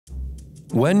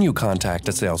When you contact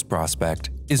a sales prospect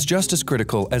is just as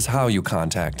critical as how you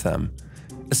contact them.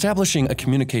 Establishing a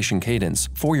communication cadence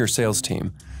for your sales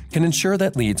team can ensure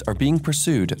that leads are being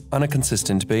pursued on a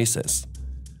consistent basis.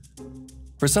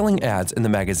 For selling ads in the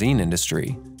magazine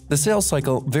industry, the sales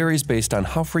cycle varies based on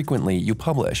how frequently you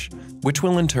publish, which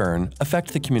will in turn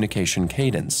affect the communication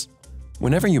cadence.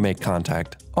 Whenever you make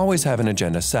contact, always have an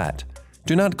agenda set.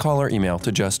 Do not call or email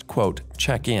to just, quote,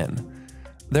 check in.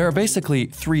 There are basically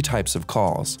three types of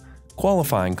calls: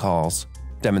 qualifying calls,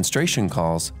 demonstration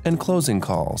calls, and closing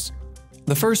calls.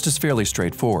 The first is fairly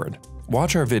straightforward.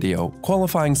 Watch our video,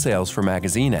 Qualifying Sales for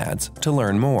Magazine Ads, to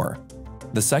learn more.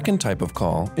 The second type of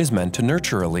call is meant to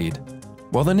nurture a lead.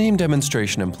 While the name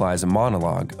demonstration implies a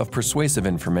monologue of persuasive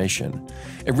information,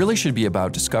 it really should be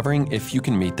about discovering if you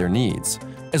can meet their needs,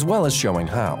 as well as showing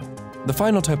how. The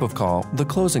final type of call, the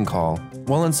closing call,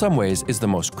 while in some ways is the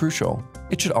most crucial,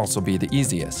 it should also be the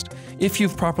easiest, if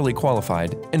you've properly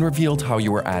qualified and revealed how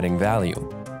you are adding value.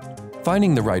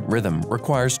 Finding the right rhythm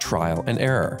requires trial and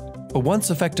error, but once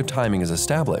effective timing is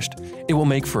established, it will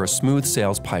make for a smooth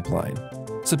sales pipeline.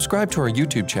 Subscribe to our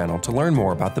YouTube channel to learn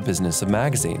more about the business of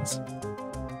magazines.